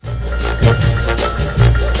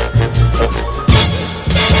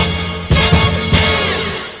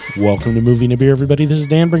Welcome to Movie and a Beer, everybody. This is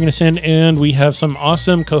Dan bringing us in, and we have some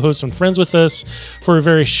awesome co-hosts and friends with us for a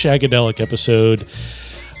very shagadelic episode.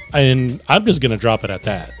 And I'm just going to drop it at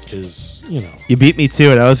that because, you know. You beat me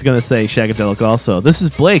to it. I was going to say shagadelic also. This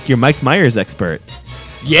is Blake, your Mike Myers expert.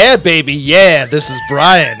 Yeah, baby, yeah. This is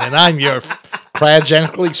Brian, and I'm your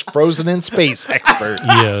cryogenically frozen in space expert.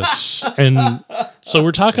 Yes. And so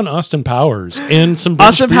we're talking Austin Powers and some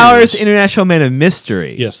British Austin beers. Powers, International Man of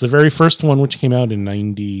Mystery. Yes, the very first one, which came out in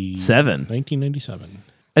 1997.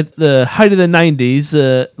 At the height of the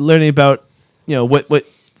 90s, learning about, what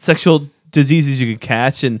sexual diseases you could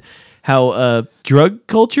catch and how drug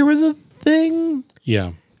culture was a thing.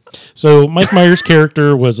 Yeah. So Mike Myers'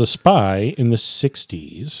 character was a spy in the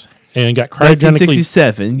 60s and got cryogenically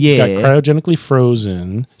 1967, got cryogenically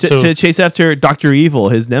frozen to chase after Dr. Evil,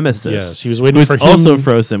 his nemesis. Yes, he was waiting who for was him. also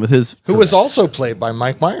frozen with his. Who was also played by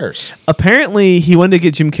Mike Myers. Apparently, he wanted to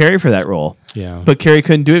get Jim Carrey for that role. Yeah. But Carrey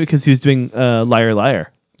couldn't do it because he was doing Liar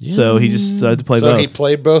Liar. Yeah. So he just decided to play so both. he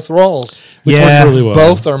played both roles. Which worked really well.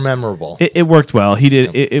 Both are memorable. It worked well. He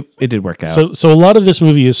did. It did work out. So a lot of this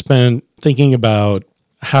movie is spent thinking about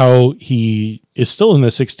how he is still in the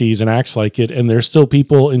 60s and acts like it, and there's still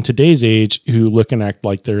people in today's age who look and act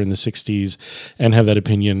like they're in the 60s and have that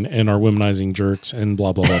opinion and are womanizing jerks and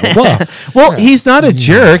blah blah blah blah blah. Well, he's not a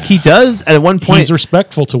jerk. He does at one point. He's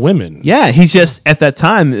respectful to women. Yeah, he's just at that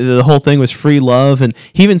time the whole thing was free love, and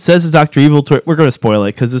he even says to Dr. Evil, we're going to spoil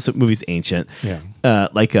it because this movie's ancient. Yeah,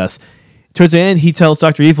 like us. Towards the end, he tells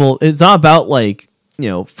Dr. Evil, it's not about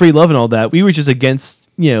free love and all that. We were just against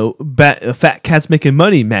fat cats making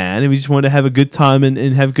money, man, and we just wanted to have a good time and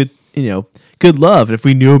have good good love. And if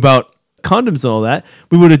we knew about condoms and all that,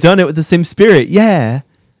 we would have done it with the same spirit. Yeah.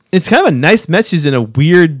 It's kind of a nice message in a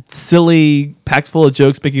weird, silly, packed full of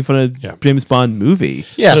jokes making fun of James Bond movie.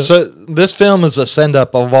 Yeah, so this film is a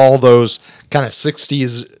send-up of all those kind of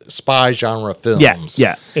 60s spy genre films.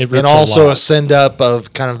 Yeah. And also a send-up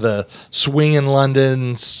of kind of the swing in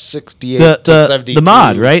London 68 to 72. The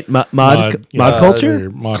mod, right? Mod culture?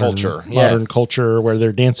 Modern culture where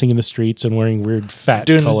they're dancing in the streets and wearing weird fat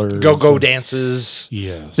doing colors. Go-go dances.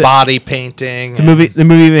 Yes. Body painting. The movie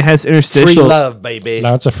even has interstitial. Free love, baby.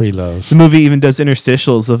 Lots of free love. The movie even does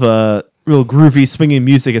interstitials of real groovy swinging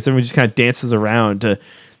music as everyone just kind of dances around to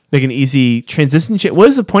make an easy transition. What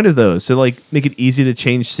is the point of those? To make it easy to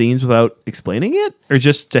change scenes without explaining it, or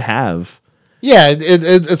just to have? Yeah,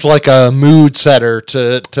 it's like a mood setter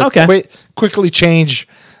to quickly change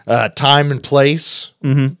time and place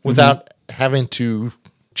without having to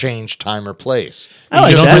change time or place. I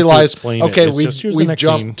You just that. realize, Explain okay, it. It's we scene.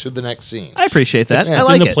 jumped to the next scene. I appreciate that. I It's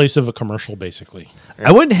like in the it. place of a commercial, basically.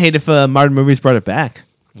 I wouldn't hate if modern movies brought it back.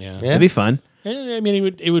 Yeah. That'd be fun. I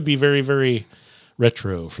mean, it would be very, very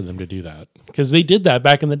retro for them to do that because they did that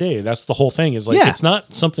back in the day. That's the whole thing. Is it's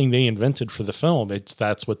not something they invented for the film.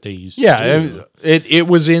 That's what they used. to do. It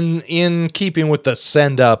was in keeping with the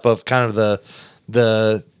send up of kind of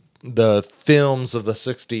the films of the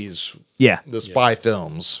 60s. Yeah, the spy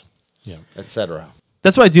films. Yeah, etc.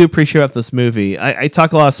 That's what I do appreciate about this movie. I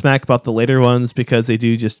talk a lot of smack about the later ones because they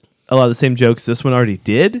do just a lot of the same jokes this one already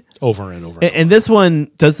did. Over and over. And this one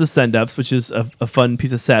does the send-ups, which is a fun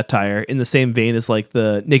piece of satire in the same vein as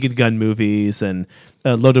the Naked Gun movies and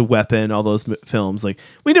Loaded Weapon, all those films.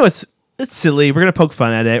 We know it's silly. We're going to poke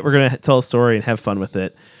fun at it. We're going to tell a story and have fun with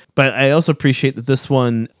it. But I also appreciate that this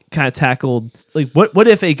one kind of tackled, what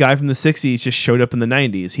if a guy from the 60s just showed up in the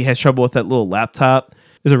 90s? He has trouble with that little laptop.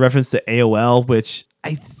 There's a reference to AOL, which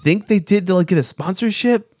I think they did to get a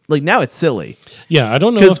sponsorship. Now it's silly. Yeah, I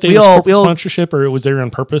don't know if they had sponsorship or it was there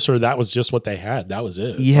on purpose or that was just what they had. That was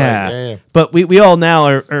it. Yeah. Right, yeah. But we all now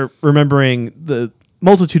are remembering the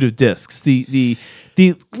multitude of discs, the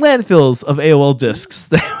landfills of AOL discs.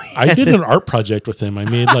 I did an art project with them. I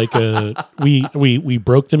made we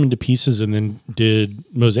broke them into pieces and then did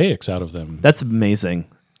mosaics out of them. That's amazing.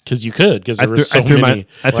 Because there were so many.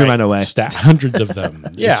 I threw mine away. Hundreds of them.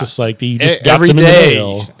 Yeah. It's just you just got every them in the day.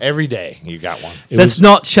 mail. Every day you got one. That's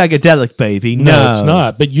not shagadelic, baby. No, it's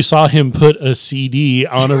not. But you saw him put a CD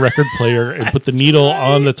on a record player and put the needle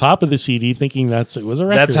on the top of the CD, thinking it was a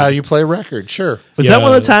record. That's how you play a record. Sure. Was that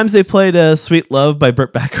one of the times they played "Sweet Love" by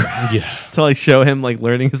Burt Bacharach? Yeah. To show him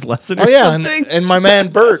learning his lesson. Oh or yeah, something? and my man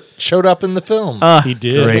Burt showed up in the film. He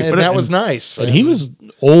did. Great. and that was nice. And he was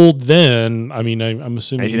old then. I mean, I'm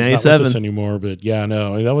assuming he's not with 1997. us anymore. But yeah,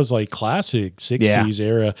 no, that was classic 60s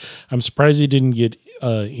era. I'm surprised he didn't get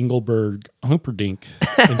Engelbert Humperdinck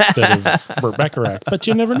instead of Burt Bacharach. But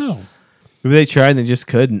you never know. Maybe they tried and they just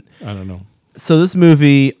couldn't. I don't know. So this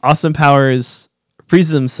movie, Austin Powers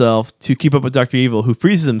freezes himself to keep up with Dr. Evil, who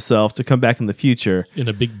freezes himself to come back in the future. In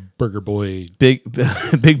a big burger boy. Big boy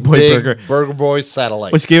burger. Burger Boy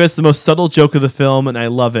satellite. Which gave us the most subtle joke of the film, and I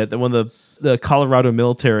love it. That when the Colorado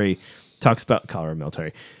military talks about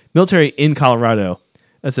military in Colorado,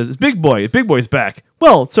 that says, it's Big Boy. Big Boy's back.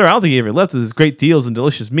 Well, sir, I don't think he ever left with his great deals and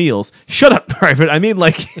delicious meals. Shut up, Private. I mean,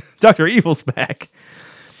 like, Dr. Evil's back.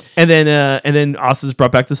 And then Austin's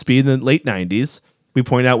brought back to speed in the late 90s. We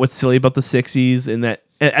point out what's silly about the 60s in that,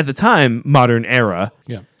 at the time, modern era.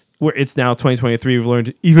 Yeah. Where it's now 2023. We've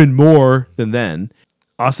learned even more than then.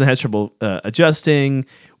 Austin has trouble adjusting.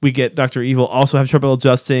 We get Dr. Evil also have trouble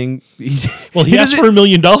adjusting. He asked for $1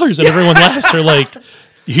 million and everyone laughs. They're like,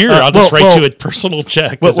 here, I'll just write you a personal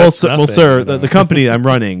check. Sir, the company I'm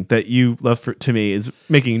running that you left to me is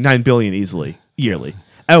making $9 billion easily yearly.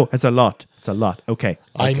 Oh, that's a lot. It's a lot. Okay.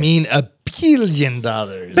 I mean $1 billion.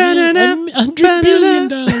 $100 billion.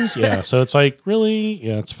 Yeah. So it's like, really?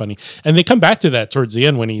 Yeah, it's funny. And they come back to that towards the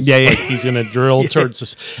end when he's he's going to drill towards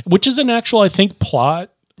this, which is an actual, I think, plot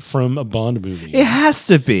from a Bond movie. It has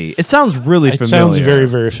to be. It sounds really familiar. It sounds very,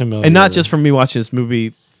 very familiar. And not just from me watching this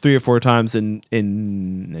movie 3 or 4 times in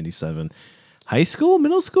 97. High school?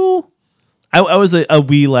 Middle school? I was a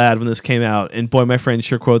wee lad when this came out, and boy, my friend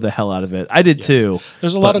sure quoted the hell out of it. I did too.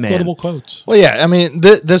 There's a lot of quotable quotes. Well, yeah, I mean,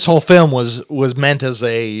 this whole film was meant as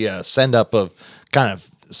a send up of kind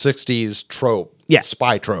of 60s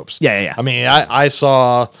spy tropes. Yeah. I mean, I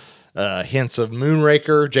saw hints of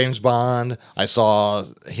Moonraker, James Bond. I saw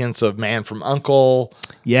hints of Man from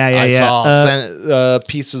U.N.C.L.E. I saw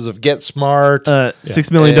pieces of Get Smart.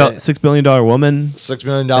 $6 million woman. $6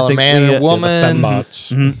 million man and woman.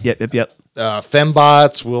 Fembots. Mm-hmm. Yep.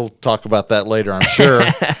 Fembots. We'll talk about that later, I'm sure.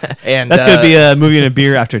 And that's going to be a movie and a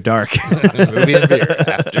beer after dark. Movie and beer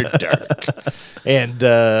after dark. And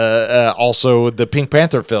also the Pink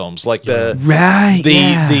Panther films, like the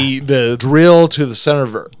drill to the center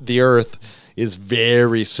of the earth is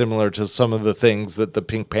very similar to some of the things that the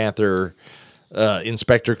Pink Panther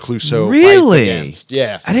Inspector Clouseau fights against.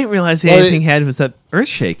 Yeah, I didn't realize anything had was that earth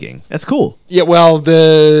shaking. That's cool. Yeah, well,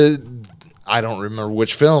 I don't remember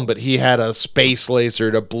which film, but he had a space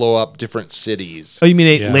laser to blow up different cities. Oh, you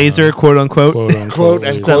mean a laser, quote unquote? Quote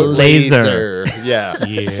unquote laser. Yeah.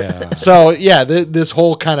 Yeah. So, yeah, this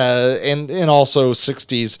whole kind of, and also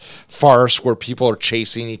 60s farce where people are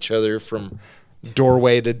chasing each other from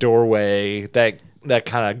doorway to doorway, that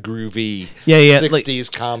kind of groovy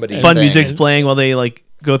 60s comedy. Fun music's playing while they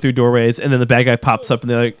go through doorways, and then the bad guy pops up,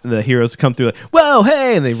 and the heroes come through whoa,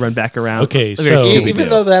 hey, and they run back around. Okay, so even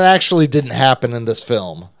though that actually didn't happen in this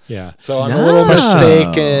film. Yeah. So I'm a little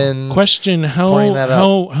mistaken. Question,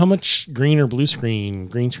 how much green or green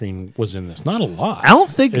screen was in this? Not a lot. I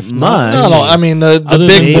don't think much. No, I mean the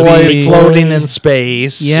big boy floating in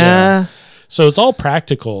space. Yeah. So it's all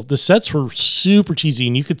practical. The sets were super cheesy,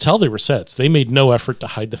 and you could tell they were sets. They made no effort to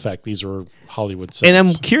hide the fact these were Hollywood sets. And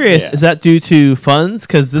I'm curious, is that due to funds?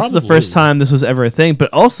 Because this is the first time this was ever a thing, but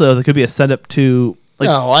also there could be a setup to...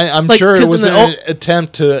 I'm sure it was an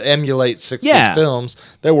attempt to emulate 60s films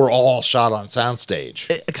that were all shot on soundstage.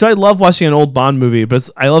 Because I love watching an old Bond movie, but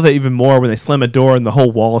I love it even more when they slam a door and the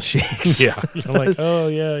whole wall shakes. Yeah. You're like, oh,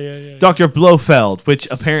 yeah. Dr. Blofeld, which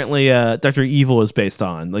apparently Dr. Evil is based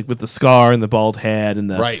on, with the scar and the bald head and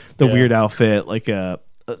the weird outfit, like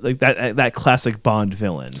that classic Bond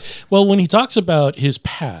villain. Well, when he talks about his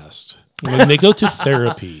past, when they go to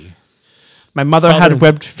therapy... My mother had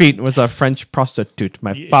webbed feet and was a French prostitute.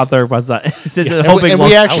 My father was a... and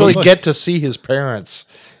we actually get to see his parents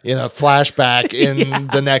in a flashback in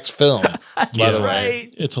the next film, by the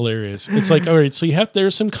way. It's hilarious. It's like, all right, so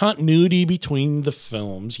there's some continuity between the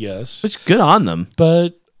films, yes. Which good on them.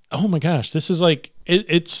 But, oh my gosh, this is like...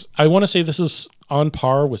 I want to say this is on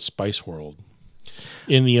par with Spice World.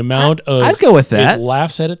 In the amount of, I'd go with that. It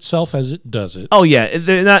laughs at itself as it does it. Oh yeah,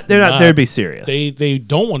 they're not there to be serious. They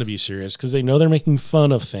don't want to be serious because they know they're making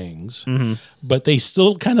fun of things, but they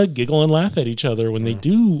still kind of giggle and laugh at each other when they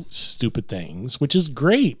do stupid things, which is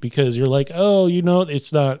great because you're like, oh,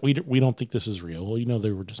 it's not. We don't think this is real. Well,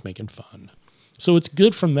 they were just making fun. So it's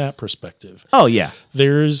good from that perspective. Oh yeah,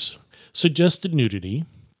 there's suggested nudity.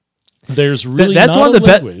 There's really that's one of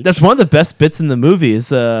the that's one of the best bits in the movie is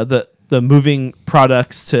the moving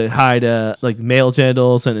products to hide male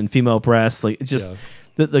genitals and female breasts. Like it's just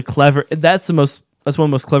the clever. That's one of the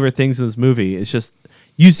most clever things in this movie. It's just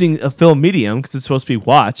using a film medium because it's supposed to be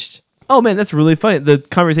watched. Oh man, that's really funny. The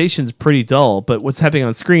conversation's pretty dull, but what's happening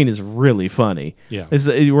on screen is really funny. Yeah,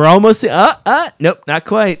 we're almost nope, not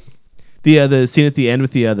quite. The scene at the end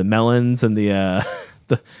with the melons and the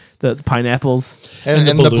the pineapples and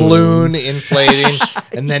the balloon inflating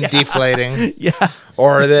and then deflating. Yeah.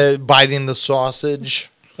 Or the biting the sausage,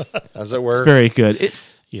 as it were. It's very good.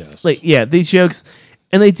 Yes. Like, yeah, these jokes,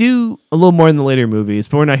 and they do a little more in the later movies,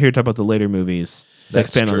 but we're not here to talk about the later movies. That's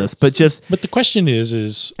expand true. on this, but the question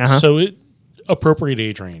is so it appropriate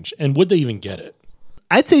age range, and would they even get it?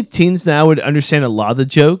 I'd say teens now would understand a lot of the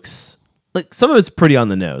jokes. Like, some of it's pretty on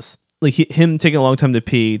the nose. Like him taking a long time to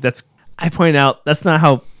pee. I point out that's not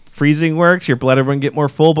how freezing works. Your bladder wouldn't get more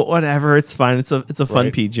full, but whatever, it's fine. It's a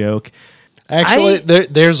fun pee joke. Actually,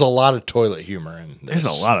 there's a lot of toilet humor in this. There's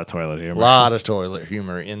a lot of toilet humor. A lot of toilet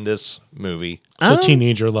humor in this movie. So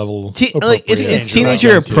teenager level. It's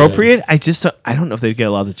teenager appropriate. Yeah. I don't know if they get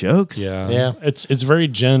a lot of the jokes. Yeah. It's very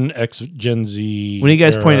Gen X, Gen Z. When you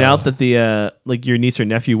guys pointed out that the like your niece or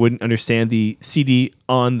nephew wouldn't understand the CD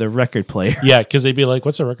on the record player. Yeah, because they'd be like,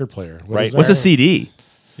 "What's a record player? Right. What's a CD?"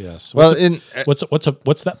 Yes. Well,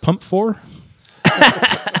 what's that pump for?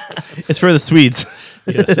 It's for the Swedes.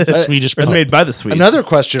 Yes, it's a Swedish. It's made by the Swedes. Another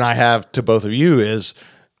question I have to both of you is,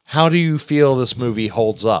 how do you feel this movie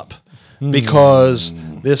holds up? Because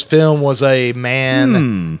this film was a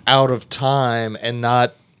man out of time and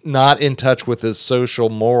not in touch with his social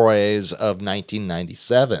mores of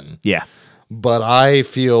 1997. Yeah. But I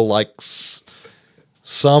feel like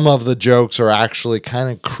some of the jokes are actually kind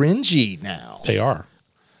of cringy now. They are.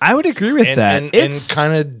 I would agree with that. And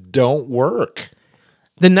kind of don't work.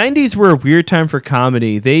 The 90s were a weird time for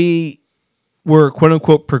comedy. They were quote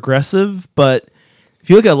unquote progressive, but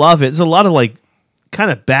if you look at a lot of it, there's a lot of like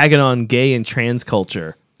kind of bagging on gay and trans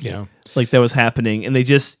culture. Yeah. Like that was happening, and it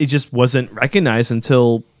just wasn't recognized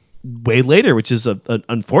until way later, which is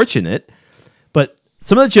unfortunate. But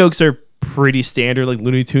some of the jokes are pretty standard, like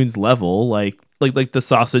Looney Tunes level, like the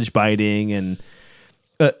sausage biting and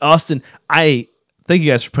Austin. Thank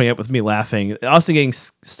you guys for putting up with me laughing. Austin getting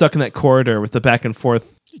stuck in that corridor with the back and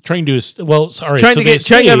forth. Getting stuck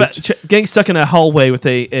in a hallway with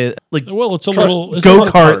a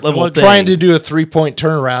go-kart level thing. Trying to do a 3-point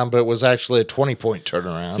turnaround, but it was actually a 20-point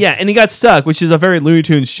turnaround. Yeah, and he got stuck, which is a very Looney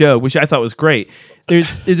Tunes show, which I thought was great.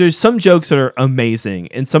 There's some jokes that are amazing,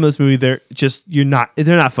 and some of this movie they're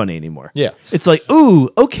not funny anymore. Yeah, it's like, ooh,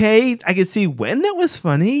 okay, I can see when that was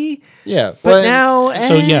funny. Yeah, but now,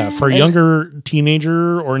 for a younger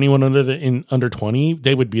teenager or anyone under 20,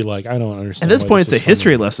 they would be like, I don't understand. At this point, it's a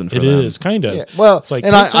history lesson for them. It is kind of. Yeah. Well, it's like,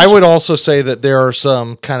 and I would also say that there are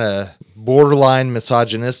some kind of borderline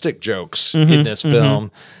misogynistic jokes in this film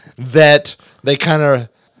that they kind of.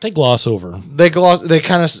 They gloss over. They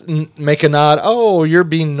kind of make a nod. Oh, you're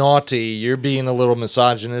being naughty. You're being a little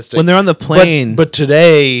misogynistic. When they're on the plane. But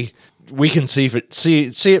today, we can see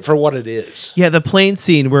it for what it is. Yeah, the plane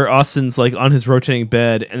scene where Austin's like on his rotating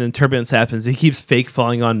bed and then turbulence happens. He keeps fake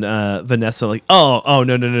falling on Vanessa. Like,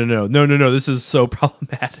 no, this is so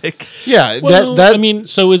problematic. Yeah,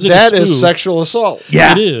 so is it? That is sexual assault.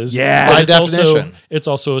 Yeah, it is. Yeah, by definition. It's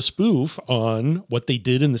also a spoof on what they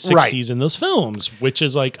did in the 60s in those films, which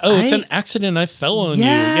is like, it's an accident. I fell on you.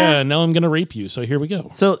 Yeah, now I'm going to rape you. So here we go.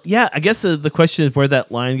 So, yeah, I guess the question is where that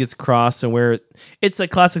line gets crossed and where it's a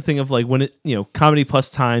classic thing of like when comedy plus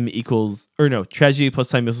time tragedy plus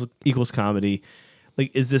time equals comedy.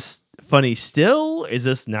 Like, is this funny still? Is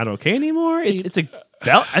this not okay anymore? I think it's a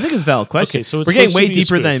valid question. Okay, so we're getting way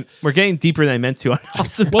deeper than I meant to on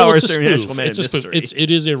Austin Powers International Man in Mystery. It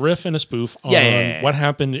is a riff and a spoof on what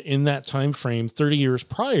happened in that time frame 30 years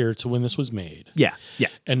prior to when this was made. Yeah.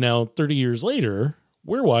 And now 30 years later,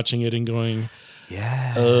 we're watching it and going,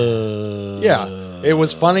 yeah. It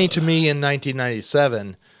was funny to me in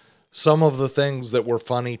 1997. Some of the things that were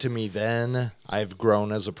funny to me then, I've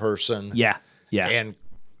grown as a person. Yeah. And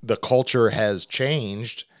the culture has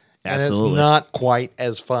changed. Absolutely. And it's not quite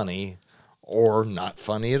as funny or not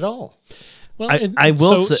funny at all. Well, I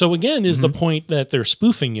will say, so again, is the point that they're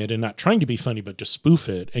spoofing it and not trying to be funny, but just spoof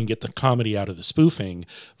it and get the comedy out of the spoofing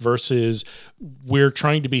versus we're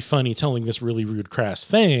trying to be funny telling this really rude, crass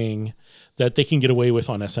thing that they can get away with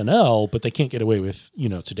on SNL, but they can't get away with,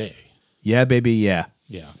 today. Yeah, baby. Yeah.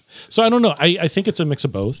 Yeah. So I don't know. I think it's a mix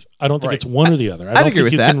of both. I don't think it's one or the other. I don't think agree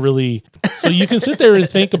with you that. Can really. So you can sit there and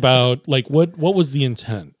think about like what was the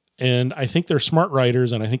intent. And I think they're smart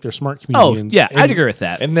writers, and I think they're smart comedians. Oh, yeah, I'd agree with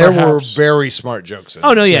that. And there were very smart jokes in it.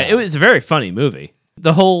 Oh, no, yeah, it was a very funny movie.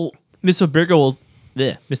 The whole Mr. Bigglesworth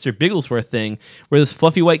thing, where this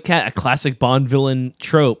fluffy white cat, a classic Bond villain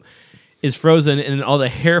trope, is frozen, and then all the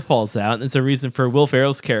hair falls out, and it's a reason for Will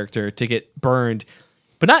Ferrell's character to get burned.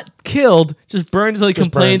 But not killed, just burned until he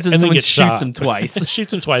complains and someone shoots him twice.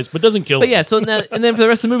 Shoots him twice, but doesn't kill him. But yeah, and then for the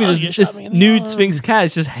rest of the movie, this nude Sphinx cat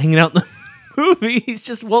is just hanging out in the movie. He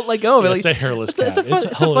just won't let go of it. Yeah, Like, it's a hairless it's cat. It's a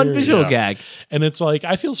fun visual gag. And it's like,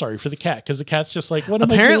 I feel sorry for the cat because the cat's just like, what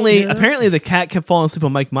am I Apparently, doing here? apparently the cat kept falling asleep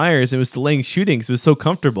on Mike Myers and was delaying shooting because it was so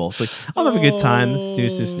comfortable. It's like, I'll have a good time.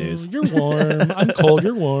 Snooze, snooze, snooze. You're warm. I'm cold.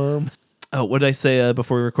 You're warm. Oh, what did I say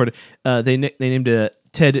before we recorded? They named it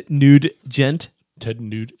Ted Nude Gent. Ted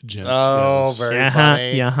Nude Gent. Oh, yes. very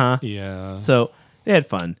funny. Yeah. So they had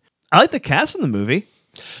fun. I like the cast in the movie.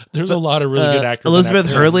 There's a lot of really good actors. Elizabeth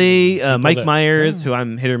and Hurley, People Mike that- Myers, who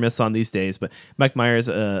I'm hit or miss on these days, but Mike Myers,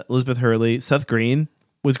 Elizabeth Hurley, Seth Green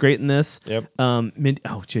was great in this. Yep.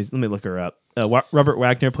 Jeez, let me look her up. Robert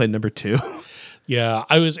Wagner played number 2. Yeah,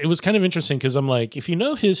 it was kind of interesting because I'm like, if you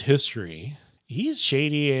know his history, he's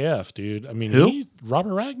shady AF, dude. I mean, Who?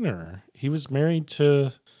 Robert Wagner. He was married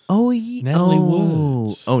to Natalie Natalie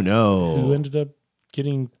Woods. Oh no. who ended up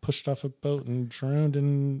getting pushed off a boat and drowned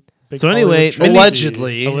in Big So anyway, Hollywood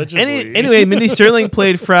Trinity. Allegedly. Anyway, Mindy Sterling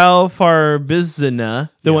played Frau Farbizina,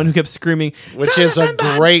 the one who kept screaming, Which is a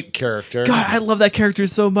great character. God, I love that character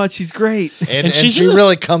so much. She's great. And she's she in this-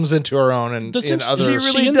 really comes into her own in Doesn't other she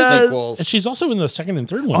really does. sequels. And she's also in the second and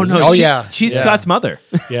third one. Oh isn't no! Oh, she- yeah. she's Yeah. Scott's mother.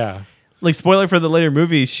 she? Yeah. Like spoiler for the later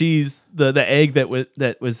movie, she's the egg that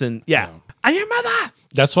was in. Yeah, I'm your mother.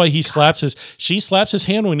 That's why she slaps his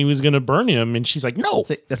hand when he was going to burn him. And she's like, no,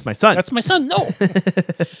 Say, that's my son. that's my son. No.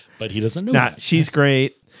 But he doesn't know Nah, that. she's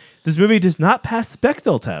great. This movie does not pass the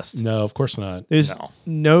Bechdel test. No, of course not. There's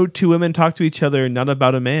no two women talk to each other, not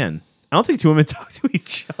about a man. I don't think two women talk to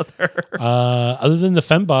each other. Other than the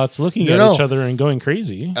fembots looking at No. each other and going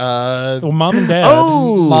crazy. Uh, Well, mom and dad.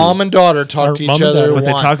 Mom and daughter talk Or to mom each and other dad. But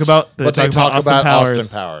they once, talk about but they talk about Austin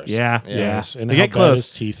Powers. Yeah. Yes, and They how get bad close.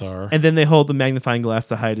 his teeth are. And then they hold the magnifying glass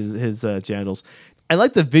to hide his genitals. I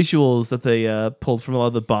like the visuals that they pulled from a lot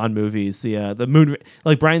of the Bond movies. The moon,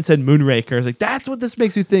 like Brian said, Moonraker. I was like, that's what this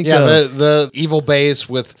makes me think Yeah, of. the evil base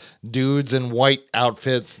with dudes in white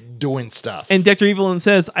outfits doing stuff. And Dr. Evelyn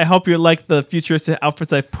says, I hope you like the futuristic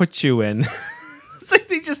outfits I put you in. It's like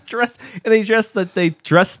they just dress, and they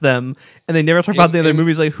dress them, and they never talk about the other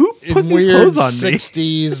movies. Like, who put these weird clothes on me?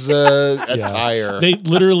 60s Yeah. attire. They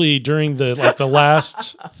literally during the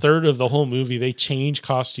last third of the whole movie, they change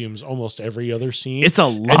costumes almost every other scene. It's a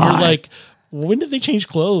And lot. you're like, when did they change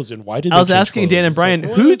clothes and why did I they was change asking clothes? Dan and It's Brian,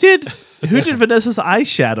 like, who what? did Vanessa's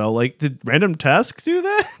eyeshadow? Like, did Random Task do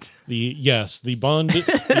that? the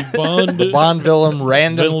Bond Bond villain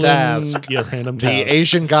random villain- task. Yeah, random The task.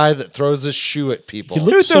 Asian guy that throws his shoe at people. He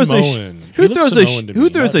looks Who throws a Samoan. who He looks throws a Samoan to who me.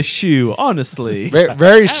 throws a shoe? Honestly,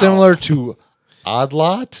 Very similar to Odd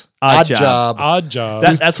Lot. Odd Job. Odd job.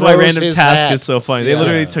 that's why throws Random his Task hat. is so funny. They Yeah.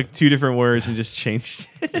 literally took two different words and just changed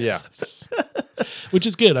it. Yeah. Which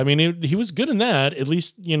is good. I mean, he was good in that. At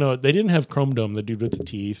least, they didn't have Chrome Dome, the dude with the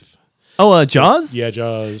teeth. Oh, Jaws. Yeah,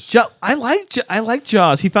 Jaws. I like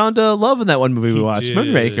Jaws. He found love in that one movie we He watched, did.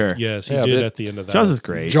 Moonraker. Yes, he Yeah, did but at the end of that. Jaws is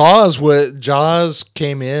great. Jaws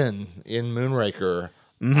came in Moonraker.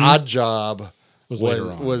 Odd Job Was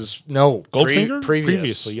later on. was no Goldfinger?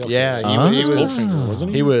 previously. Okay. Yeah, He he was was Goldfinger,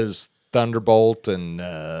 wasn't he? he was Thunderbolt and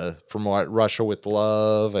from Russia with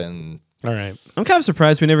Love and All right. I'm kind of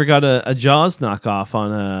surprised we never got a Jaws knockoff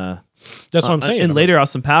on That's what I'm saying. in later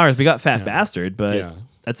Austin Powers. We got Fat Bastard, but Yeah.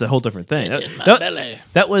 that's a whole different thing.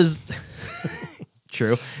 That was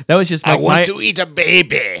true. That was just Mike to eat a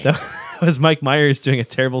baby. that was Mike Myers doing a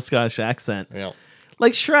terrible Scottish accent, Yeah.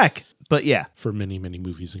 like Shrek. But yeah, For many, many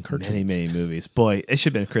movies and cartoons. many movies. Boy, it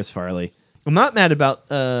should have been Chris Farley. I'm not mad about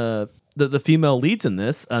the female leads in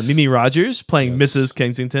this. Mimi Rogers playing Mrs.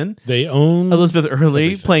 Kensington. They own Elizabeth Hurley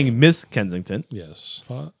everything. playing Miss Kensington. Yes.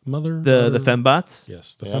 Mother. The fembots.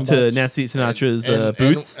 Yes. The Yeah. fembots. To Nancy Sinatra's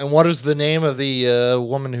boots. And what is the name of the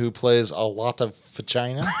woman who plays a lot of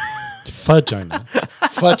vagina? Vagina.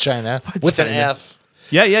 Vagina with an F.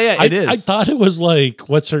 Yeah, it is. I thought it was like,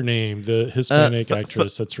 what's her name? The Hispanic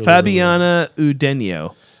actress that's really Fabiana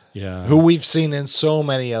Udenio. Yeah. Who we've seen in so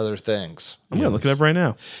many other things. I'm gonna look it up right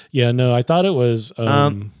now. Yeah, no, I thought it was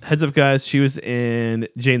Heads up, guys. She was in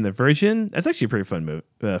Jane the Virgin. That's actually a pretty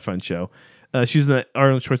fun show. She was in the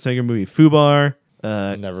Arnold Schwarzenegger movie Fubar.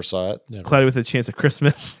 Never saw it. Cloudy with a Chance of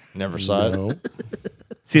Christmas. Never saw it. no,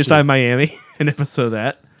 CSI Miami, an episode of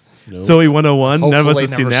that. no. Zoe 101. None of us Hopefully have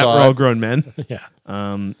seen never that. saw We're all it. grown men.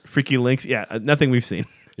 Yeah. Freaky Links. Yeah, nothing we've seen.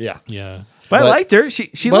 Yeah. Yeah. But I But- liked her. She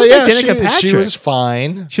But looks yeah, like Danica Patrick. she was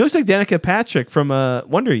fine. She looks like Danica Patrick from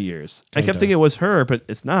Wonder Years. I kept Kinda. thinking it was her, but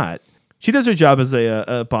it's not. She does her job as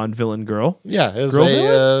a Bond villain girl. Yeah, as Girl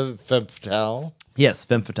a femme fatale. Yes,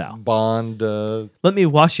 femme fatale. Bond. Let me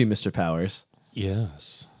wash you, Mr. Powers.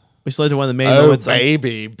 Yes. Which led to one of the main Oh, moments.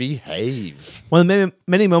 baby, behave. One of the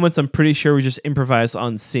many moments I'm pretty sure we just improvised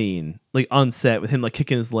on scene, like on set, with him like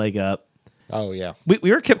kicking his leg up. Oh yeah.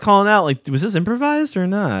 We were kept calling out like, was this improvised or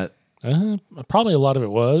not? Probably a lot of it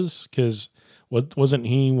was because wasn't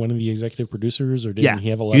he one of the executive producers, or didn't he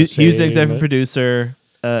have a lot of say? He was the executive producer.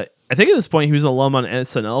 I think at this point he was an alum on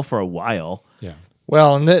SNL for a while. Yeah.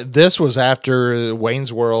 Well, and this was after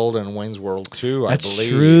Wayne's World and Wayne's World 2, I believe. That's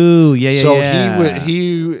true. Yeah. So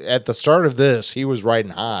he at the start of this, he was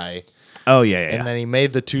riding high. Oh yeah. And then he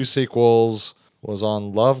made the 2 sequels. Was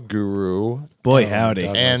on Love Guru. Boy, howdy.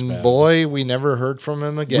 And boy, we never heard from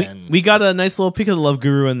him again. We got a nice little peek of the Love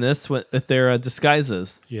Guru in this with their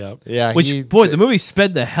disguises. Yeah. Yeah. Which, the movie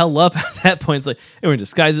sped the hell up at that point. It's like, hey, we're in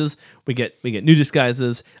disguises. We get new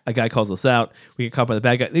disguises. A guy calls us out. We get caught by the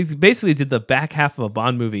bad guy. They basically did the back half of a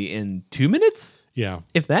Bond movie in 2 minutes. Yeah.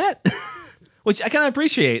 If that. Which I kind of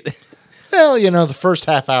appreciate. Well, the first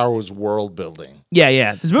half hour was world building.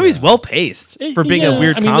 Yeah. This movie's well paced for being a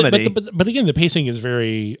weird comedy. But again, the pacing is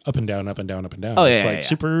very up and down, up and down, up and down. Oh, it's like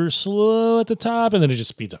super slow at the top, and then it just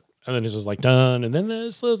speeds up, and then it's just like done, and then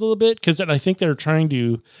it slows a little bit because I think they're trying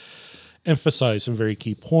to emphasize some very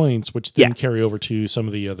key points, which then carry over to some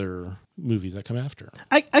of the other movies that come after.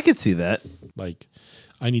 I could see that. Like,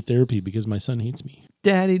 I need therapy because my son hates me.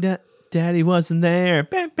 Daddy wasn't there.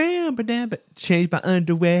 Bam, bam, ba-dam, changed my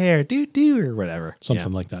underwear. Do or whatever.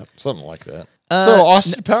 Something like that. Something like that. So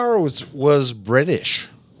Austin Power was British.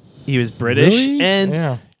 He was British Really?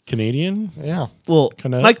 and Canadian. Yeah. well,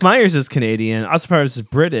 Canuck? Mike Myers is Canadian. Austin Powers is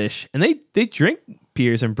British, and they drink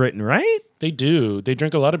beers in Britain, right? They do. They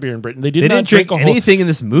drink a lot of beer in Britain. They They not didn't drink a whole anything in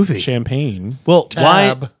this movie. champagne. Well,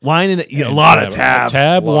 Tab. wine, and a lot of tab.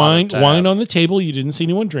 Tab, Lot of wine, tab. wine on the table. You didn't see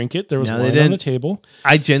anyone drink it. There was No, they wine on didn't. the table.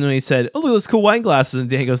 I genuinely said, "Oh, look at those cool wine glasses," and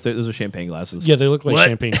Dan goes, "Those are champagne glasses." Yeah, they look like What?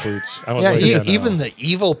 champagne flutes. I was Yeah, like, no. even the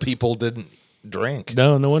evil people didn't drink.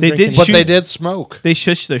 No one They drank did any- But shoot- they did smoke. They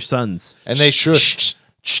shushed their sons. And they shushed.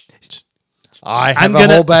 I have I'm a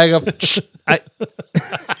gonna- whole bag of...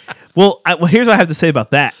 Well, here's what I have to say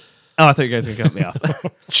about that. Oh, I thought you guys were going to cut me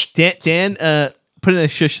off. Dan, put in a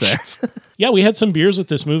shush there. Yeah, we had some beers with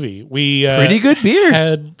this movie. We Pretty good beers.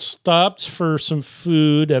 Had stopped for some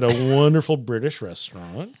food at a wonderful British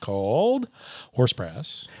restaurant called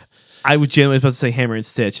Horsebrass. I would genuinely about to say Hammer and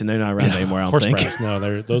Stitch, and they're not around anymore. I don't think. Horsebrass,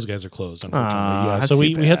 no, we guys are closed, unfortunately. Yeah, that's so too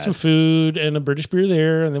we had bad. some food and a British beer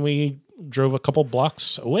there, and then we drove a couple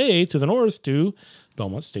blocks away to the north to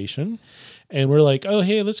Belmont Station. And we're like, oh,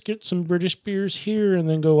 hey, let's get some British beers here and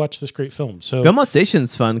then go watch this great film. So Belmont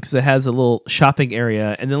Station's fun because it has a little shopping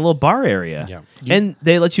area and then a little bar area. Yeah. And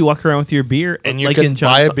they let you walk around with your beer. And you like can in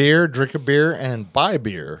buy a John's- beer, drink a beer, and buy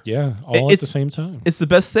beer. yeah, all at It's- the same time. It's the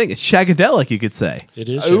best thing. It's shagadelic, you could say. It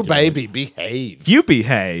is. Oh, shagadelic. baby, behave. You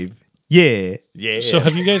behave. Yeah. Yeah. So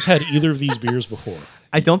have you guys had either of these beers before?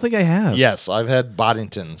 I don't think I have. Yes, I've had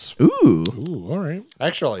Boddingtons. Ooh. Ooh, all right.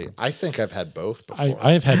 Actually, I think I've had both before.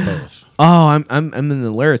 I have had both. Oh, I'm in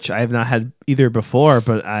the lurch. I have not had either before,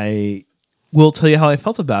 but I will tell you how I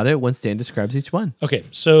felt about it once Dan describes each one. Okay,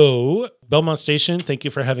 so Belmont Station, thank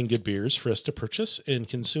you for having good beers for us to purchase and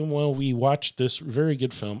consume while we watch this very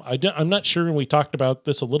good film. I'm not sure, and we talked about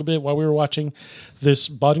this a little bit while we were watching this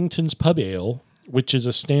Boddington's Pub Ale, which is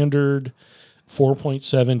a standard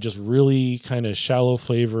 4.7, just really kind of shallow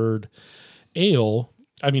flavored ale.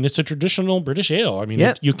 I mean, it's a traditional British ale. I mean,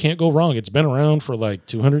 Yep. you can't go wrong. It's been around for like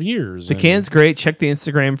 200 years. The can's great. Check the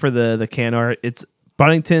Instagram for the can art. It's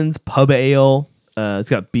Boddington's Pub Ale. It's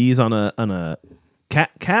got bees on a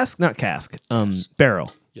cask, not cask,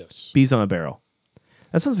 barrel. Yes. Bees on a barrel.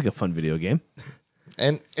 That sounds like a fun video game.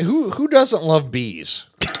 And who doesn't love bees?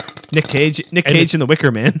 Nick Cage it's- and the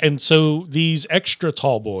Wicker Man. And so these extra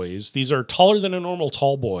tall boys, these are taller than a normal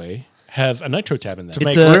tall boy, have a nitro tab in them. To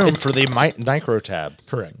make a- room for the Nitro Tab.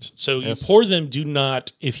 Correct. So you pour them. Do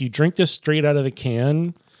not, if you drink this straight out of the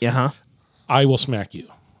can, Yeah, I will smack you.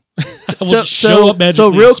 I will So, just show up magically so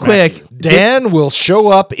and real smack quick, you. Dan will show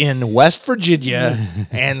up in West Virginia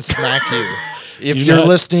and smack you. If Do you're not-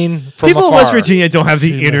 listening from people afar. in West Virginia don't have the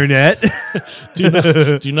See, internet.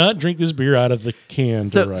 Do not drink this beer out of the can.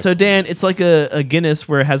 So Dan, it's like a Guinness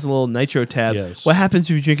where it has a little nitro tab. Yes. What happens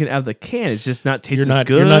if you drink it out of the can? It's just not taste you're as not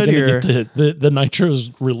good. you're not going or- to get the nitro's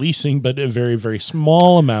releasing, but a very very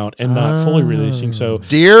small amount and not fully releasing. So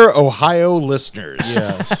Dear Ohio listeners,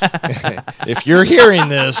 if you're hearing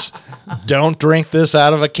this, don't drink this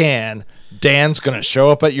out of a can. Dan's going to show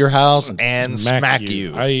up at your house and smack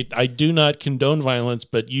you. I do not condone violence,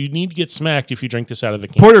 but you need to get smacked if you drink this out of the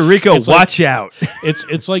can. Puerto Rico, watch out.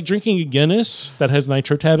 It's like drinking a Guinness that has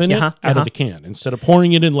nitro tab in it out of the can instead of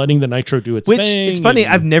pouring it and letting the nitro do its thing. It's funny.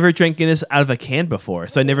 I've never drank Guinness out of a can before,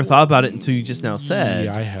 so I never thought about it until you just now said.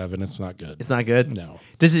 Yeah, I have, and it's not good. It's not good? No.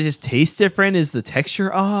 Does it just taste different? Is the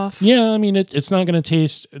texture off? Yeah, I mean, it's not going to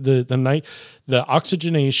taste the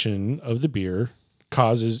oxygenation of the beer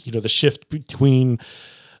causes the shift between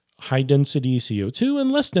high density CO2 and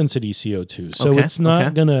less density CO2. So it's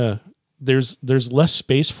not gonna. There's less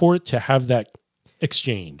space for it to have that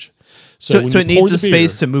exchange. So it needs the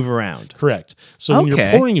space to move around. Correct. So when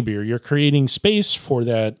you're pouring a beer, you're creating space for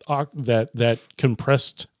that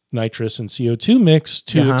compressed nitrous and CO2 mix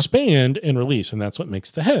to expand and release, and that's what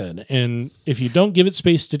makes the head. And if you don't give it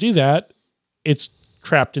space to do that, it's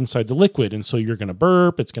trapped inside the liquid, and so you're going to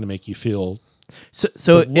burp. It's going to make you feel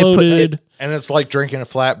bloated. And it's like drinking a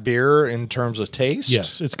flat beer in terms of taste.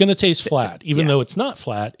 Yes, it's going to taste flat, even though it's not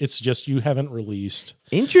flat. It's just you haven't released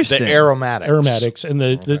the aromatics, and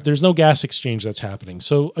there's no gas exchange that's happening.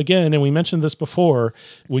 So again, and we mentioned this before,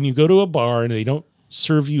 when you go to a bar and they don't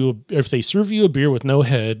serve you, if they serve you a beer with no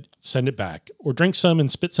head, send it back, or drink some and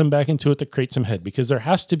spit some back into it to create some head, because there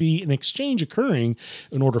has to be an exchange occurring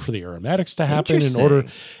in order for the aromatics to happen.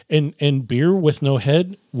 And beer with no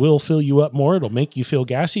head will fill you up more. It'll make you feel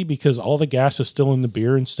gassy because all the gas is still in the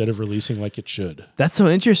beer instead of releasing like it should. That's so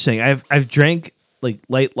interesting. I've drank like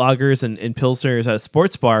light lagers and pilsners at a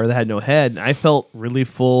sports bar that had no head, and I felt really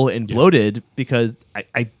full and bloated because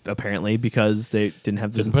I apparently because they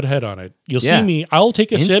didn't put a head on it. You'll see me. I'll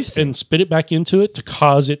take a sip and spit it back into it to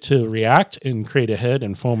cause it to react and create a head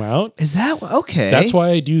and foam out. Is that okay? That's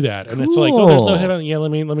why I do that. And it's like, oh, there's no head on it. Yeah,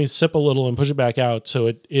 let me sip a little and push it back out.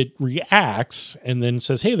 So it reacts and then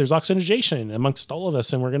says, hey, there's oxygenation amongst all of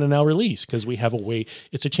us, and we're going to now release because we have a way.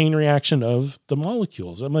 It's a chain reaction of the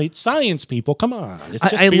molecules. I'm like, science, people, come on. It's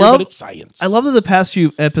just beer, but it's science. I love that the past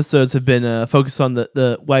few episodes have been focused on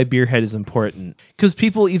the why beer head is important. Because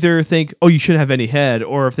people either think, oh, you shouldn't have any head,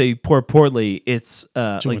 or if they pour poorly, it's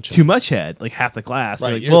too much head, like half the glass.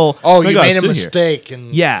 Right. Like, you made a mistake.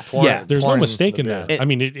 And there's no mistake in that. I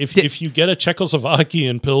mean, if you get a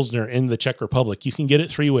Czechoslovakian Pilsner in the Czech Republic, you can get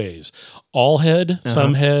it three ways: all head,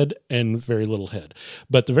 some head, and very little head.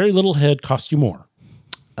 But the very little head costs you more.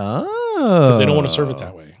 Oh. Because they don't want to serve it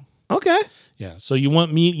that way. Okay. Yeah. So you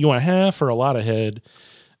want half or a lot of head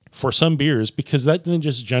for some beers, because that then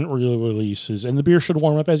just gently releases, and the beer should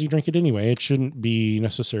warm up as you drink it anyway. It shouldn't be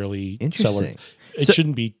necessarily interesting. It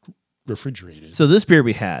shouldn't be refrigerated. So this beer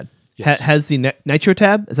we had has the nitro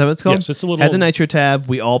tab. Is that what it's called? Yes, it's a little. Had the nitro tab.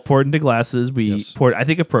 We all poured into glasses. We poured, I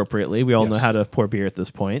think, appropriately. We all know how to pour beer at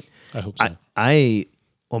this point. I hope so. I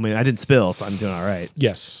didn't spill, so I'm doing all right.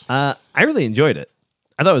 Yes. I really enjoyed it.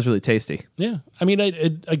 I thought it was really tasty. Yeah. I mean,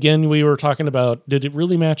 again, we were talking about, did it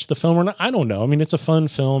really match the film or not? I don't know. I mean, it's a fun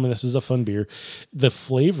film, and this is a fun beer. The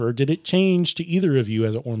flavor, did it change to either of you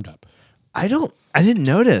as it warmed up? I didn't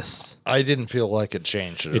notice. I didn't feel like it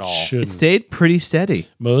changed at all. Shouldn't. It stayed pretty steady.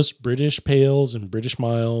 Most British pales and British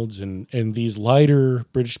milds and these lighter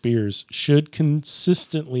British beers should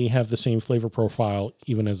consistently have the same flavor profile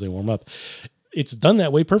even as they warm up. It's done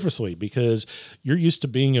that way purposely because you're used to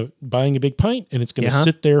buying a big pint, and it's going to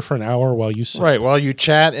sit there for an hour while you sit. Right, while you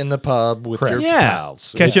chat in the pub with your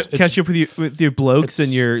pals. Catch up with your blokes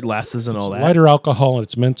and your lasses and all that. Lighter alcohol, and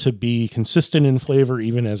it's meant to be consistent in flavor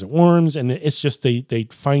even as it warms, and it's just they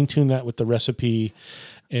fine-tune that with the recipe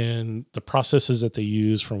and the processes that they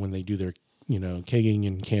use from when they do their kegging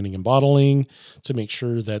and canning and bottling to make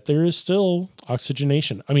sure that there is still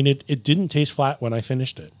oxygenation. I mean, it didn't taste flat when I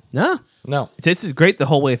finished it. No. It tasted great the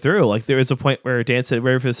whole way through. Like, there was a point where Dan said,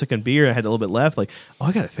 ready for the second beer, and I had a little bit left. Like, oh,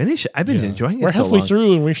 I got to finish it. I've been enjoying it. We're halfway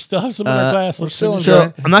through, and we still have some in our glass. We're still enjoying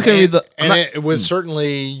it. I'm not going to read the... It was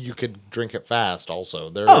certainly, you could drink it fast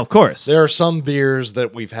also. Of course. There are some beers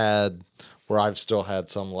that we've had where I've still had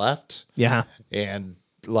some left. Yeah. And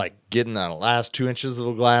like getting that last 2 inches of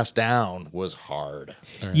the glass down was hard.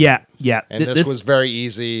 Right. Yeah. And this was very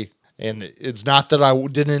easy. And it's not that I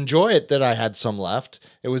didn't enjoy it that I had some left.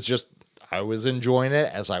 It was just I was enjoying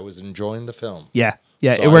it as I was enjoying the film. Yeah. So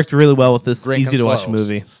it worked really well with this easy-to-watch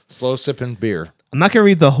movie. Slow sipping beer. I'm not going to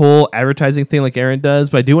read the whole advertising thing like Aaron does,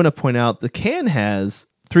 but I do want to point out the can has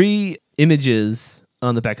 3 images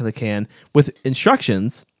on the back of the can with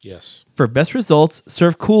instructions. Yes. For best results,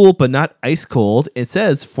 serve cool but not ice cold. It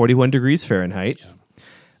says 41 degrees Fahrenheit.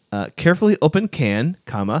 Yeah. Carefully open can,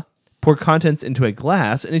 pour contents into a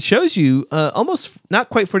glass, and it shows you almost not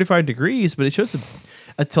quite 45 degrees, but it shows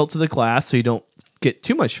a tilt to the glass so you don't get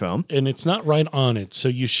too much foam. And it's not right on it, so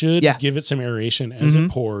you should give it some aeration as it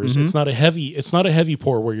pours. Mm-hmm. It's not a heavy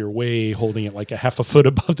pour where you're way holding it like a half a foot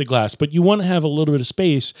above the glass, but you want to have a little bit of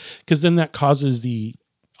space because then that causes the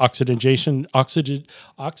oxygen. I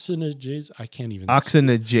can't even. Oxygen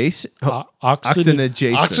adjacent. Oxygen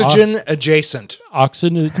adjacent.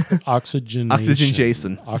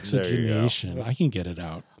 Oxygenation. I can get it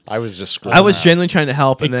out. I was just. I was genuinely trying to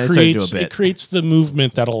help, and then I started to do a bit. It creates the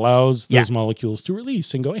movement that allows those molecules to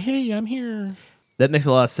release and go, "Hey, I'm here." That makes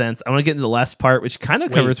a lot of sense. I want to get into the last part, which kind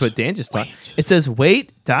of covers what Dan just talked. It says,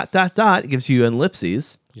 "Wait, ... It gives you an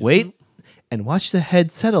ellipses. Yep. Wait, and watch the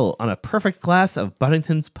head settle on a perfect glass of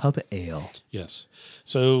Boddington's Pub Ale." Yes.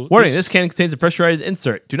 So warning: this can contains a pressurized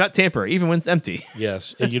insert. Do not tamper, even when it's empty.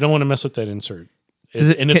 Yes, and you don't want to mess with that insert.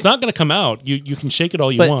 It's not going to come out. You can shake it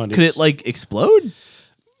all you want. Could it like explode?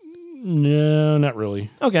 No, not really.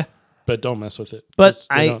 Okay, but don't mess with it. But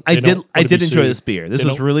I did enjoy this beer. This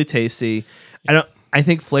was really tasty. Yeah. I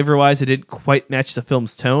think flavor wise, it didn't quite match the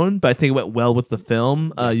film's tone, but I think it went well with the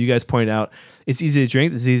film. You guys pointed out it's easy to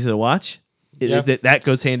drink, it's easy to watch. That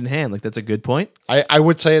goes hand in hand. Like that's a good point. I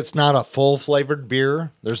would say it's not a full flavored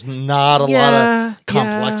beer. There's not a lot of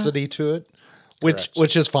complexity to it.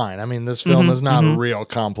 Which is fine. I mean, this film is not a real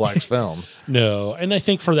complex film. No, and I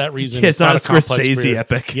think for that reason, it's not a Scorsese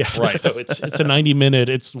epic. Yeah, right. No, it's a 90-minute.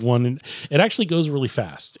 It's one. It actually goes really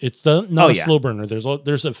fast. It's not a slow burner.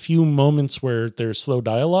 There's a few moments where there's slow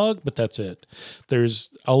dialogue, but that's it. There's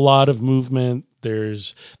a lot of movement.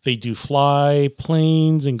 They do fly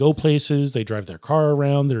planes and go places. They drive their car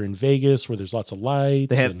around. They're in Vegas where there's lots of lights.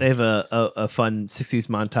 They have a fun 60s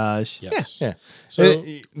montage. Yes. Yeah. So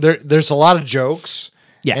there's a lot of jokes.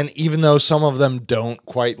 Yeah. And even though some of them don't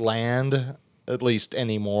quite land, at least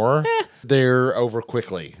anymore, they're over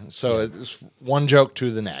quickly. So it's one joke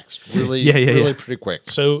to the next. Really pretty quick.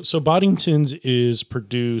 So Boddington's is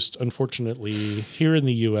produced, unfortunately, here in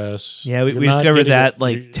the U.S. Yeah, we discovered that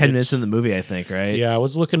 10 minutes in the movie, I think, right? Yeah, I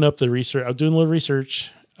was looking up the research. I was doing a little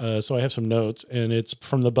research, so I have some notes, and it's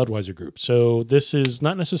from the Budweiser Group. So this is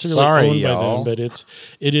not necessarily owned by them, but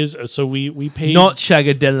it is. So we paid. Not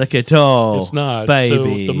Shagadelic at all. It's not, baby. So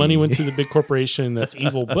the money went to the big corporation that's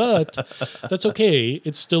evil, but that's okay.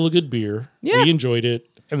 It's still a good beer. Yeah. We enjoyed it.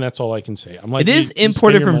 And that's all I can say. I'm like, it is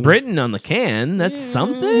imported from Britain on the can. That's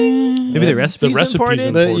something. Maybe the recipe's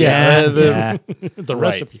imported. The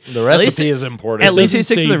recipe. The recipe is imported. At least they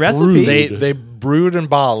stick to the recipe. They brewed and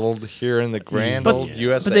bottled here in the grand old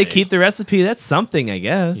USA. But they keep the recipe. That's something, I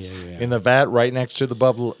guess. Yeah. In the vat right next to the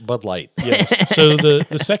Bud Light. Yes. So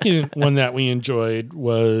the second one that we enjoyed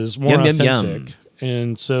was more authentic.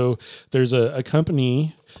 And so there's a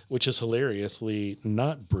company which is hilariously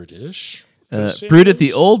not British. Brewed at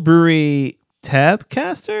the old brewery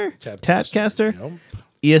Tabcaster? Yep.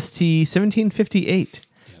 EST 1758.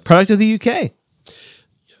 Yes. Product of the UK.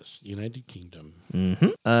 Yes, United Kingdom.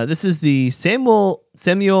 Mm-hmm. This is the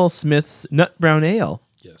Samuel Smith's Nut Brown Ale.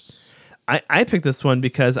 Yes. I picked this one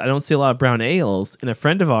because I don't see a lot of brown ales, and a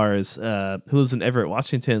friend of ours who lives in Everett,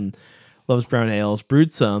 Washington, loves brown ales,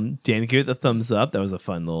 brewed some. Dan gave it the thumbs up. That was a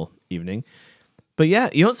fun little evening. But yeah,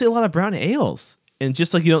 you don't see a lot of brown ales. And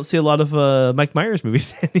just like you don't see a lot of Mike Myers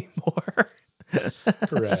movies anymore.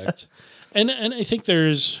 Correct. And I think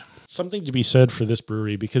there's something to be said for this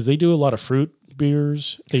brewery because they do a lot of fruit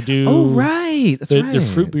beers. They do. Oh, right. That's right. Their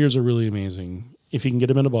fruit beers are really amazing. If you can get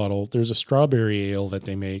them in a bottle, there's a strawberry ale that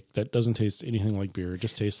they make that doesn't taste anything like beer. It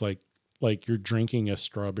just tastes like you're drinking a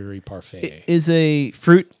strawberry parfait. Is a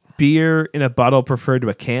fruit beer in a bottle preferred to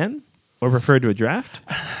a can or preferred to a draft?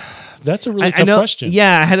 That's a really tough question.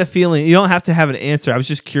 Yeah, I had a feeling. You don't have to have an answer. I was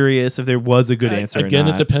just curious if there was a good answer Again, or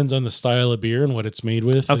not. It depends on the style of beer and what it's made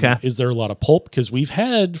with. Okay. Is there a lot of pulp? Because we've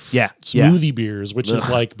had smoothie beers, which is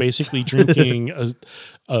like basically drinking a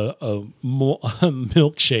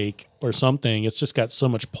milkshake or something. It's just got so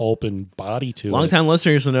much pulp and body to it. Long-time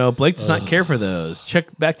listeners will know Blake does not care for those. Check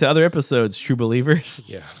back to other episodes, True Believers.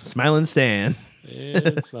 Yeah. Smile and Stan.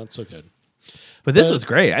 It's not so good. But this was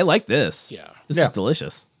great. I like this. Yeah. This is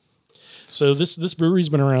delicious. So this brewery's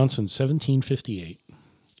been around since 1758.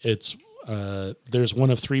 It's there's one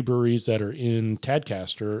of three breweries that are in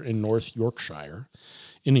Tadcaster in North Yorkshire,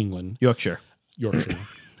 in England. Yorkshire. I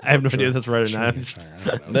have no idea if that's right or not. It's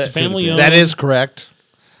family owned. That is correct.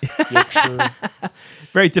 Yorkshire.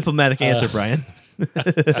 Very diplomatic answer, Brian.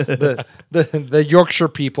 The Yorkshire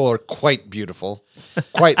people are quite beautiful,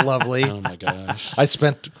 quite lovely. Oh my gosh! I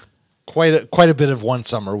spent quite a bit of one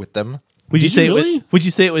summer with them. Would you say it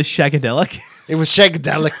was shagadelic? It was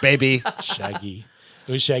shagadelic, baby. Shaggy.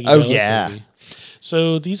 It was Shaggy. Oh yeah. Baby.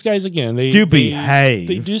 So these guys, again, they behave.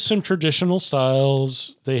 They do some traditional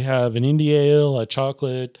styles. They have an India ale, a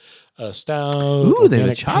chocolate, a stout. Ooh, they have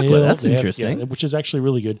a chocolate. Ale. That's interesting. Which is actually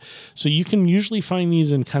really good. So you can usually find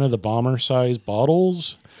these in kind of the bomber size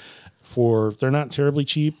bottles. They're not terribly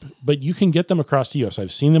cheap, but you can get them across the U.S.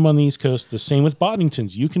 I've seen them on the East Coast. The same with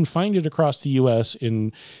Boddingtons. You can find it across the U.S.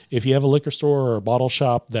 If you have a liquor store or a bottle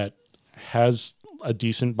shop that has a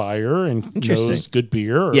decent buyer and knows good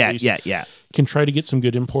beer. Or at least can try to get some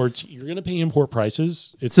good imports. You're going to pay import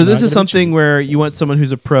prices. So this is something where you want someone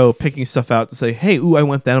who's a pro picking stuff out to say, hey, I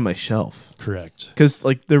want that on my shelf. Correct. Because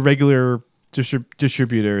like the regular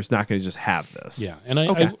distributor is not going to just have this. Yeah. And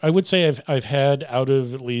I would say I've had out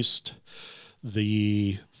of at least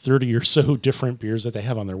the 30 or so different beers that they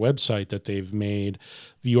have on their website that they've made,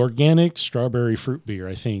 the organic strawberry fruit beer,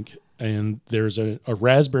 I think, and there's a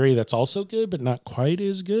raspberry that's also good, but not quite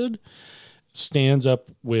as good, stands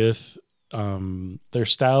up with their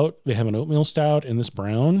stout. They have an oatmeal stout and this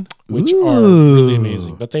brown, which are really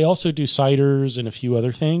amazing. But they also do ciders and a few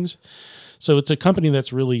other things. So it's a company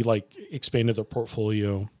that's really like expanded their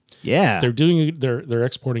portfolio. Yeah, they're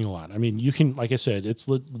exporting a lot. I mean, you can, like I said, it's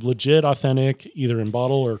legit, authentic, either in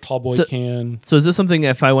bottle or tall boy can. So is this something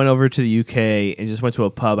if I went over to the UK and just went to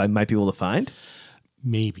a pub, I might be able to find?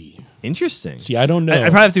 Maybe. Interesting. See, I don't know. I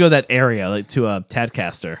probably have to go to that area, like to a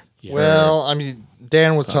Tadcaster. Yeah. Well, I mean,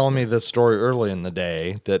 Dan was telling me this story early in the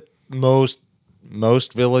day that most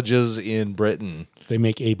villages in Britain, they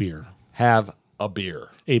make a beer. Have a beer.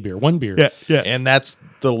 One beer. Yeah. And that's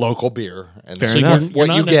the local beer. And so you're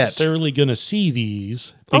not necessarily going to see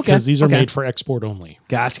these because these are made for export only.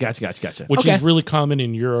 Gotcha. Which is really common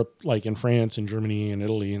in Europe, like in France and Germany and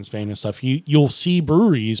Italy and Spain and stuff. You'll see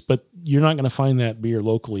breweries, but you're not going to find that beer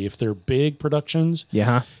locally. If they're big productions,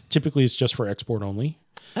 typically it's just for export only.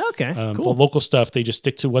 Okay, cool. The local stuff, they just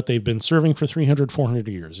stick to what they've been serving for 300, 400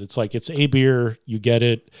 years. It's like it's a beer, you get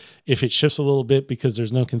it. If it shifts a little bit because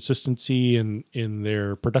there's no consistency in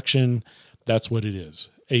their production, that's what it is.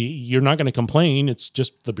 You're not going to complain. It's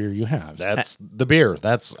just the beer you have. That's the beer.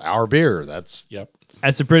 That's our beer. Yep.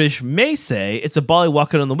 As the British may say, it's a bally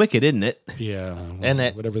walking on the wicket, isn't it? Yeah.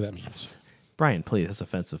 Whatever that means. Brian, please, that's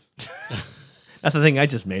offensive. That's the thing I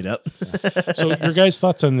just made up. So your guys'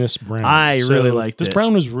 thoughts on this brown? I really liked it. This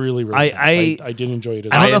brown was really nice. I did enjoy it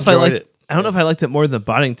as well. I don't know if I liked it more than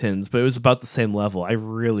the Boddingtons, but it was about the same level. I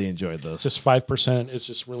really enjoyed this. It's just 5%. It's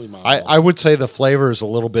just really mild. I would say the flavor is a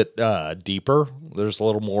little bit deeper. There's a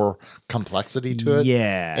little more complexity to it.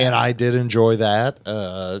 Yeah. And I did enjoy that.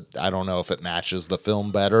 I don't know if it matches the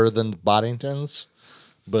film better than Boddingtons.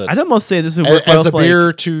 But I'd almost say this would work as a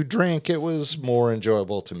beer to drink, it was more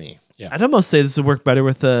enjoyable to me. Yeah. I'd almost say this would work better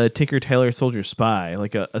with Tinker Tailor Soldier Spy,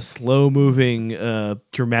 like a slow-moving,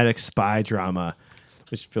 dramatic spy drama,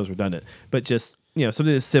 which feels redundant, but just something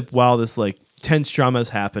to sip while this like tense drama is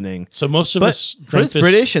happening. So most of us drank this.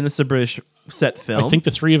 British, and this is a British set film. I think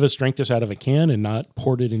the three of us drank this out of a can and not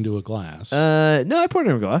poured it into a glass. No, I poured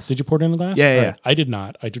it in a glass. Did you pour it in a glass? Yeah. I did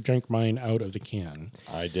not. I drank mine out of the can.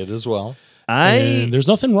 I did as well. And there's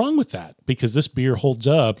nothing wrong with that because this beer holds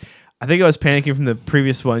up. I think I was panicking from the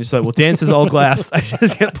previous one. Just like, well, Dan says all glass. I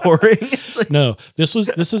just get pouring. Like, no, this is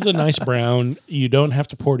a nice brown. You don't have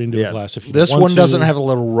to pour it into a glass if you this want one to. doesn't have a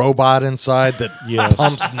little robot inside that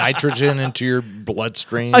pumps nitrogen into your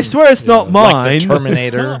bloodstream. I swear it's not mine. Like the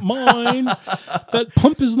Terminator. It's not mine. That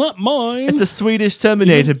pump is not mine. It's a Swedish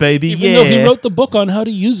Terminator, baby. Even though he wrote the book on how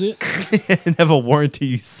to use it and have a warranty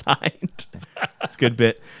you signed. That's a good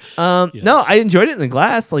bit. No, I enjoyed it in the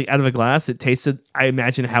glass, like out of a glass. It tasted, I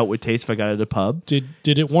imagine how it would taste if I got it at a pub. Did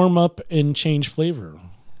it warm up and change flavor?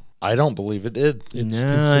 I don't believe it did. It's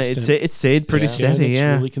consistent. It stayed pretty steady. It's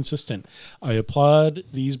really consistent. I applaud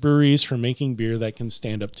these breweries for making beer that can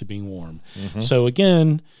stand up to being warm. Mm-hmm. So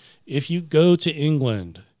again, if you go to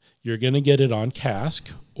England, you're going to get it on cask,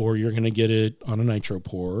 or you're going to get it on a nitro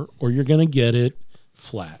pour, or you're going to get it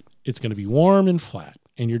flat. It's going to be warm and flat.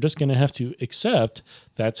 And you're just going to have to accept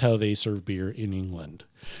that's how they serve beer in England.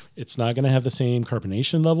 It's not going to have the same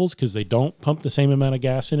carbonation levels because they don't pump the same amount of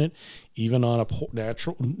gas in it. Even on a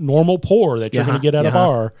normal pour that you're going to get at a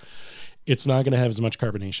bar, it's not going to have as much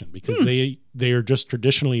carbonation because they are just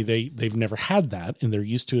traditionally, they've never had that, and they're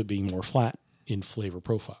used to it being more flat in flavor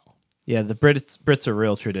profile. Yeah, the Brits are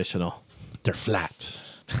real traditional. They're flat.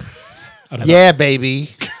 Yeah,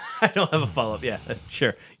 baby. I don't have a follow-up. Yeah,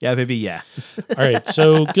 sure. Yeah, baby, yeah. All right,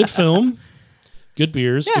 so good film, good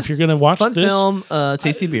beers. Yeah. If you're going to watch fun this... film,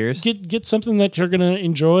 tasty beers. Get something that you're going to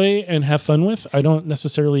enjoy and have fun with. I don't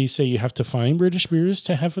necessarily say you have to find British beers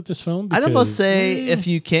to have with this film. I'd almost say if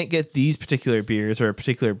you can't get these particular beers or a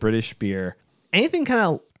particular British beer, anything kind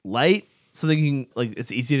of light something like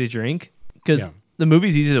it's easy to drink because the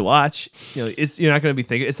movie's easy to watch. You're not going to be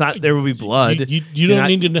thinking. It's not. There will be blood. You don't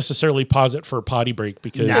need to necessarily pause it for a potty break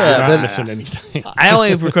because you're not missing anything. I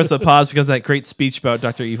only requested a pause because of that great speech about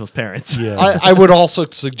Dr. Evil's parents. Yeah. I would also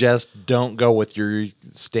suggest don't go with your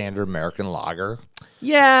standard American lager.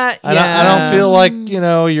 Yeah. I don't feel like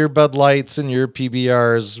your Bud Lights and your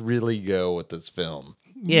PBRs really go with this film.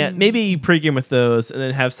 Yeah, maybe you pregame with those and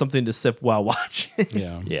then have something to sip while watching.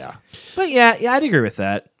 Yeah. But yeah, I'd agree with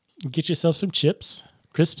that. Get yourself some chips,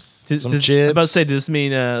 crisps. Chips. I'm about to say, does this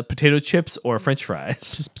mean potato chips or French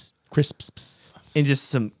fries? Crisps. And just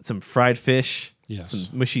some fried fish. Yes.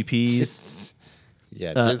 Some mushy peas.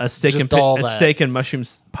 Yeah. A steak and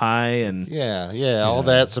mushrooms pie and all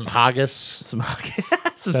that. Some haggis. Some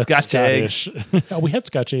Scotch eggs. We had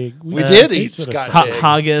Scotch egg. We did eat Scotch egg.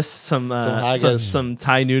 Haggis, some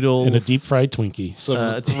Thai noodles, and a deep fried Twinkie.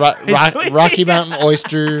 Some Rocky Mountain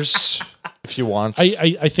oysters, if you want.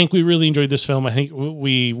 I think we really enjoyed this film. I think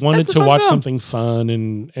we wanted to watch something fun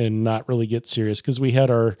and not really get serious because we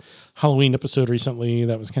had our Halloween episode recently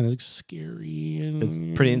that was kind of scary. And, it's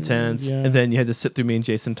pretty intense. Yeah. And then you had to sit through me and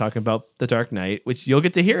Jason talking about The Dark Knight, which you'll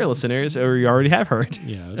get to hear, listeners, or you already have heard.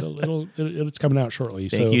 Yeah, it's coming out shortly.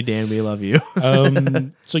 Thank you, Dan. We love you.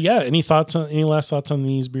 So yeah, any last thoughts on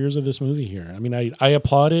these beers of this movie here? I mean, I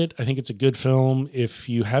applaud it. I think it's a good film. If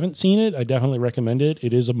you haven't seen it, I definitely recommend it.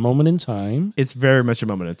 It is a moment in time. It's very much a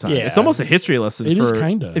moment in time. Yeah. It's almost a history lesson. It is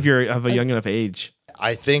kinda. If you're of a young enough age.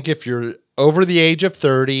 I think if you're over the age of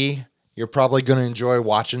 30, you're probably going to enjoy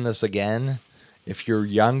watching this again. If you're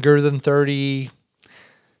younger than 30,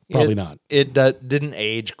 probably not. It didn't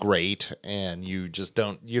age great, and you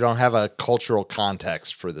don't have a cultural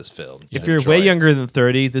context for this film. If you're way younger than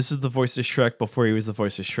 30, this is the voice of Shrek before he was the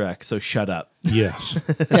voice of Shrek. So shut up. Yes.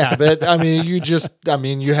 Yeah, but I mean,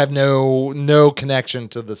 you have no connection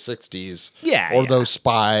to the 60s. Yeah. Those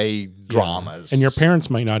spy dramas. And your parents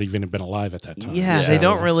might not even have been alive at that time. Yeah, they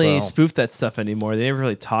don't really spoof that stuff anymore. They never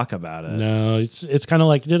really talk about it. No, it's kind of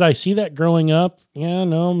like, did I see that growing up? Yeah,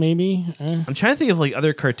 no, maybe. I'm trying to think of like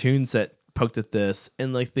other cartoons that poked at this,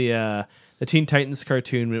 and like the Teen Titans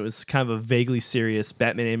cartoon, when it was kind of a vaguely serious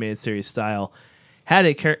Batman animated series style, had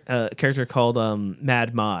a character called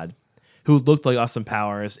Mad Mod, who looked like Austin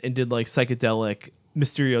Powers and did like psychedelic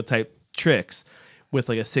Mysterio type tricks with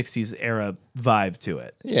like a 60s era vibe to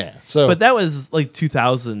it. Yeah. But that was like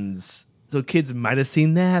 2000s. So kids might have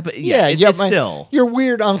seen that, but still. Your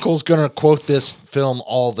weird uncle's going to quote this film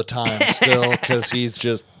all the time still because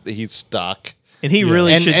he's stuck. And he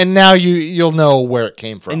really should. And now you'll know where it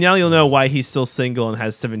came from. And now you'll know why he's still single and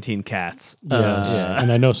has 17 cats.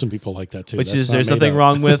 And I know some people like that too. There's nothing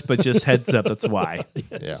wrong with, but just heads up, that's why.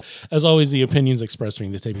 Yeah. As always, the opinions expressed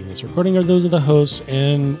during the taping of this recording are those of the hosts,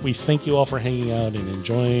 and we thank you all for hanging out and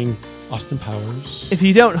enjoying Austin Powers. If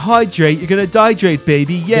you don't hydrate, you're gonna dihydrate,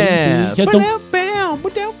 baby. Yeah. Don't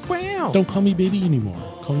call me baby anymore.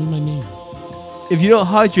 Call me my name. If you don't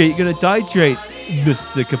hydrate, you're gonna dihydrate,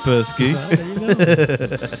 Mr. Kapersky.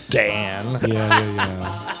 Dan.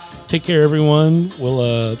 Yeah. Take care, everyone.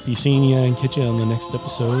 We'll be seeing you and catch you on the next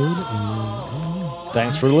episode.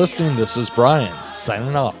 Thanks for listening. This is Brian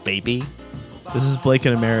signing off, baby. This is Blake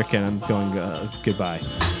in America, and I'm going goodbye.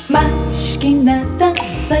 Mas que nada,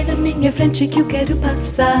 sai da minha frente que eu quero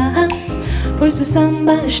passar. Pois o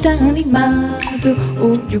samba está animado,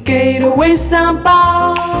 o que eu quero é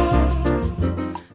samba.